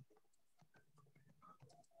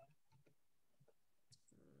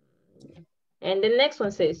 And the next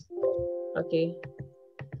one says, okay,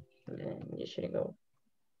 then you shouldn't go.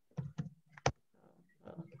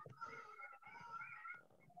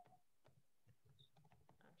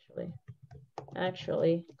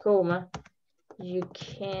 Actually, comma, you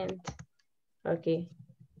can't, okay,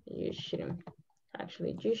 you shouldn't,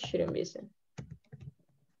 actually, you shouldn't visit.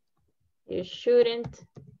 You shouldn't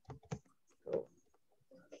go.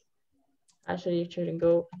 Actually, you shouldn't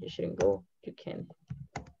go,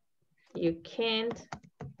 you can't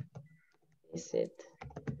visit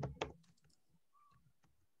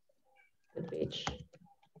the beach.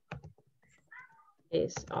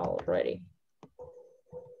 It's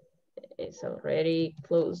already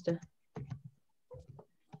closed.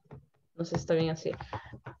 No sé si está bien así.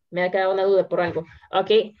 Me ha quedado una duda por algo.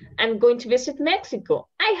 Okay, I'm going to visit Mexico.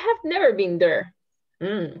 I have never been there.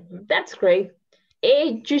 That's great.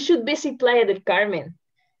 Hey, you should visit Playa del Carmen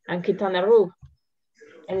and Quintana Roo.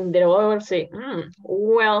 And they will say,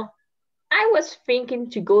 well, I was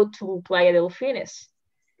thinking to go to Playa del Fines.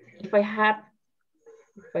 If I have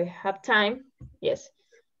time, yes.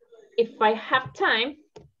 If I have time,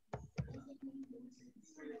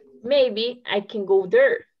 maybe I can go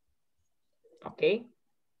there. Okay.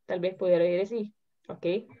 Tal vez pudiera ir así.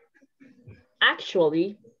 Okay.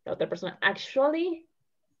 Actually, la otra persona, actually,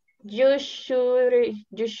 you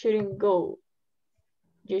shouldn't go.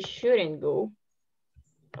 You shouldn't go.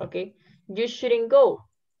 Okay. You shouldn't go.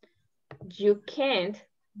 You can't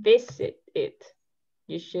visit it.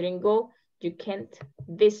 You shouldn't go. You can't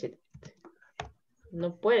visit it.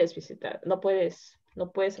 No puedes visitar. No puedes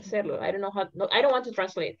hacerlo. I don't know how. No, I don't want to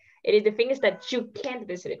translate. The thing is that you can't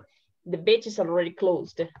visit it. The beach is already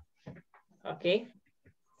closed. Okay.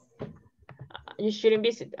 You shouldn't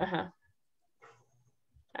visit.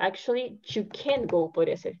 Actually, you can't go.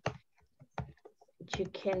 Podría ser. You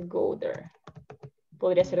can't go there.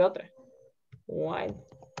 Podría ser otra. Why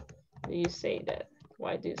do you say that?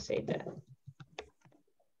 Why do you say that?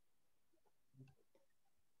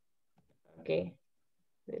 Okay.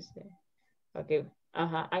 Okay.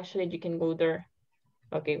 Actually, you can go there.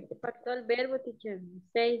 Okay. Faltó el verbo, teacher.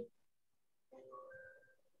 Say.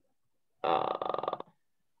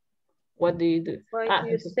 What do you do? Why do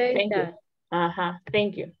you say thank that? You.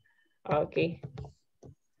 Thank you. Okay.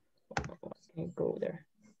 I can go there.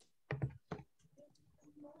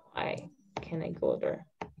 Why can I go there?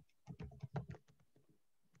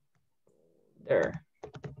 There.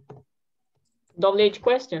 WH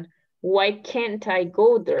question. Why can't I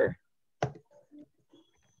go there?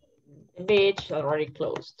 The beach already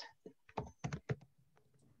closed.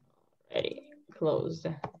 Already closed.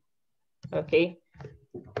 Okay.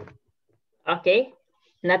 Okay.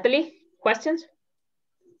 Natalie, questions?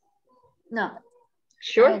 No.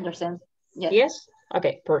 Sure? I understand. Yes. Yes?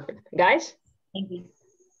 Okay, perfect. Guys? Thank you.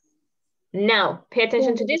 Now, pay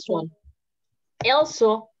attention to this one.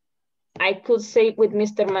 Also, I could say with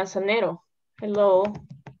Mr. Manzanero. Hello,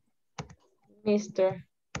 Mr.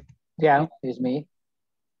 Yeah, it's me.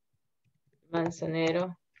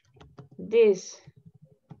 Manzanero, this,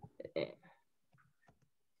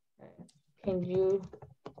 can you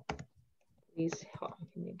please help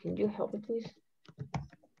me? Can you help me, please?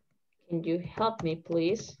 Can you help me,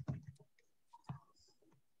 please?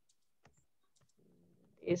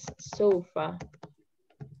 This sofa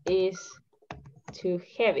is too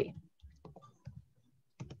heavy.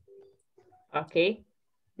 Okay.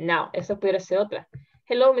 Now, esa pudiera ser otra.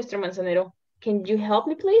 Hello, Mr. Manzanero. Can you help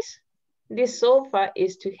me, please? This sofa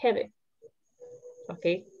is too heavy.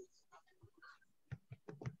 Okay.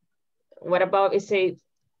 What about if say,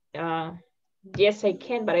 yes, I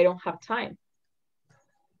can, but I don't have time?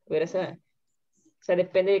 Pudiera ser. O sea,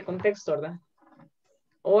 depende del contexto, ¿verdad?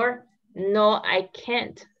 Or, no, I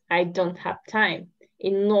can't. I don't have time. Y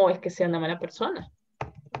no es que sea una mala persona.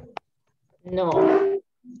 No,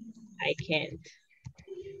 I can't.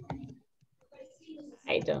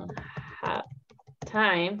 I don't have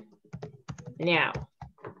time now.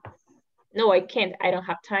 No, I can't. I don't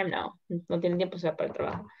have time now. No tiene tiempo para el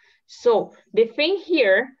trabajo. So, the thing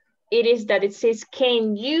here, it is that it says,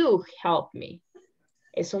 can you help me?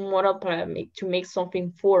 Es un modal para to make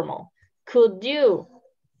something formal. Could you?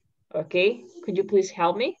 Okay. Could you please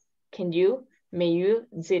help me? Can you? May you?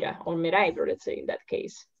 Zira. Or may I, let's say, in that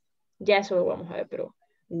case. Ya eso lo vamos a ver, pero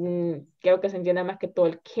creo que se entiende más que todo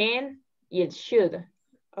el can y el should.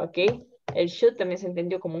 Ok. El should también se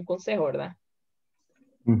entendió como un consejo, ¿verdad?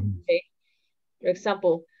 Okay. For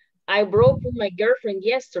example, I broke with my girlfriend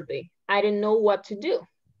yesterday. I didn't know what to do.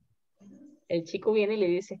 El chico viene y le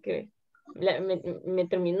dice que me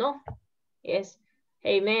terminó. Yes.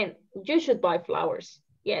 Hey, man, you should buy flowers.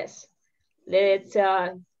 Yes. Let's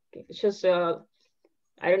just, I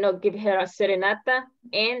don't know, give her a serenata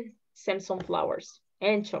and send some flowers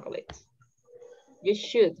and chocolates. You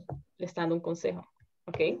should. Le está dando un consejo.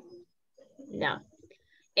 Okay. Now,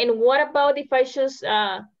 and what about if I just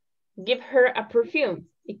give her a perfume?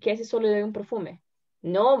 ¿Y qué si solo le doy un perfume?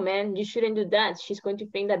 No, man, you shouldn't do that. She's going to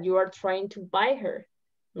think that you are trying to buy her.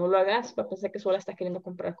 No lo hagas, va a pensar que solo estás queriendo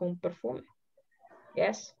comprar con un perfume.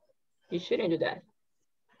 Yes, you shouldn't do that.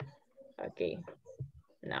 Okay,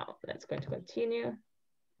 now let's going to continue.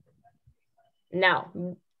 Now,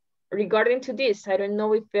 regarding to this, I don't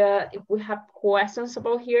know if we have questions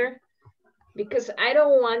about here, because I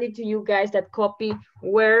don't want it to you guys that copy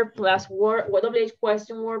where plus word, WH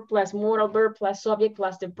question word plus modal verb plus subject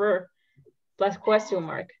plus the verb plus question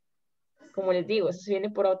mark. Como les digo, eso viene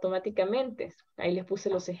por automáticamente. Ahí les puse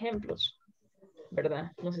los ejemplos,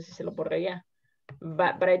 ¿verdad? No sé si se lo borré ya.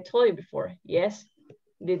 But I told you before, yes.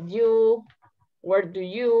 Did you, where do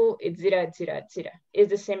you, etc., etc., etc. It's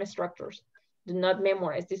the same structures. Do not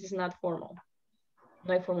memorize. This is not formal.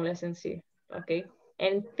 No hay fórmulas en sí, okay?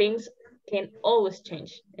 And things can always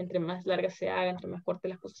change. Entre más largas se haga, entre más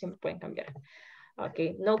cortas las cosas siempre pueden cambiar.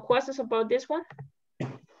 Okay, no questions about this one?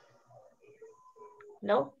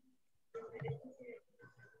 No?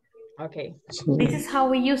 Okay. This is how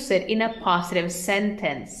we use it in a positive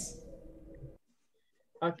sentence.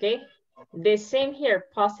 Okay. The same here,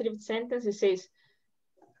 positive sentence, it says,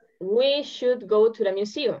 we should go to the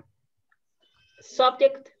museum.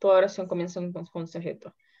 Subject, toda oración comienza con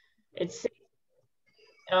sujeto. It's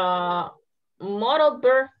modal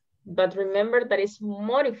verb, but remember that it's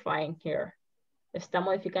modifying here. Está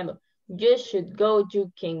modificando. You should go,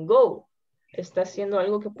 you can go. Está haciendo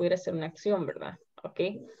algo que pudiera ser una acción, ¿verdad?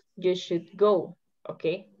 Okay. You should go.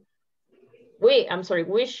 Okay. We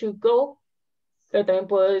should go. Pero también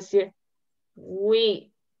puedo decir,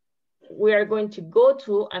 we are going to go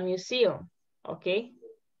to a museum. Okay.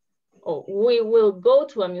 Or we will go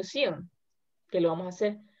to a museum. Que lo vamos a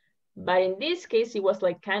hacer. But in this case, it was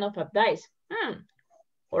like kind of advice.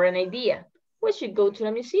 Or an idea. We should go to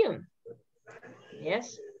a museum.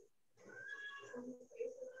 Yes.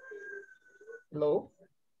 Hello.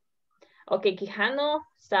 Ok, Quijano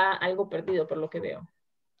está algo perdido por lo que veo.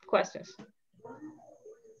 Questions?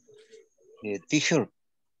 Teacher,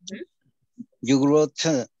 you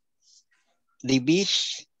wrote the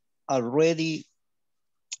beach already,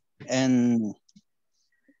 and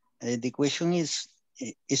the question is,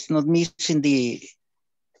 it's not missing the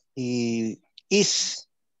is.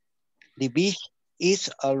 The beach is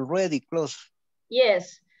already closed.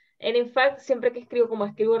 Yes. And in fact, siempre que escribo, como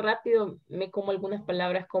escribo rápido, me como algunas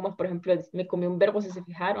palabras como, por ejemplo, me comí un verbo, si se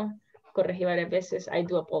fijaron, corregí varias veces, I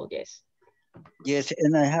do apologize. Yes,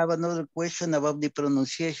 and I have another question about the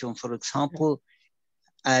pronunciation. For example,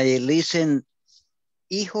 I listen,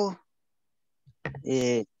 hijo,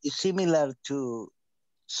 is similar to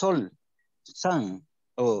sol, sun,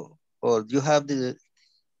 or you have the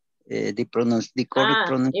correct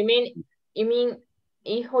pronunciation. You mean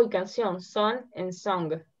Hijo y canción, son and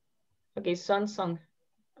song. Okay, son, song.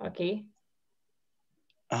 Okay.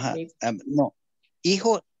 Ajá. No,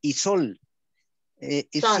 hijo y sol.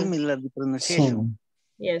 It's similar the pronunciation.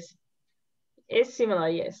 Yes. It's similar,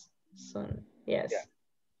 yes. Son, yes.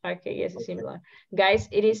 Yeah. Okay, yes, it's similar. Guys,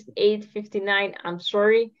 it is 8:59. I'm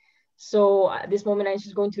sorry. So at this moment, I'm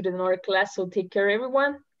just going to the another class. So take care,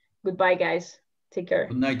 everyone. Goodbye, guys. Take care.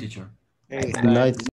 Good night, teacher. Good night.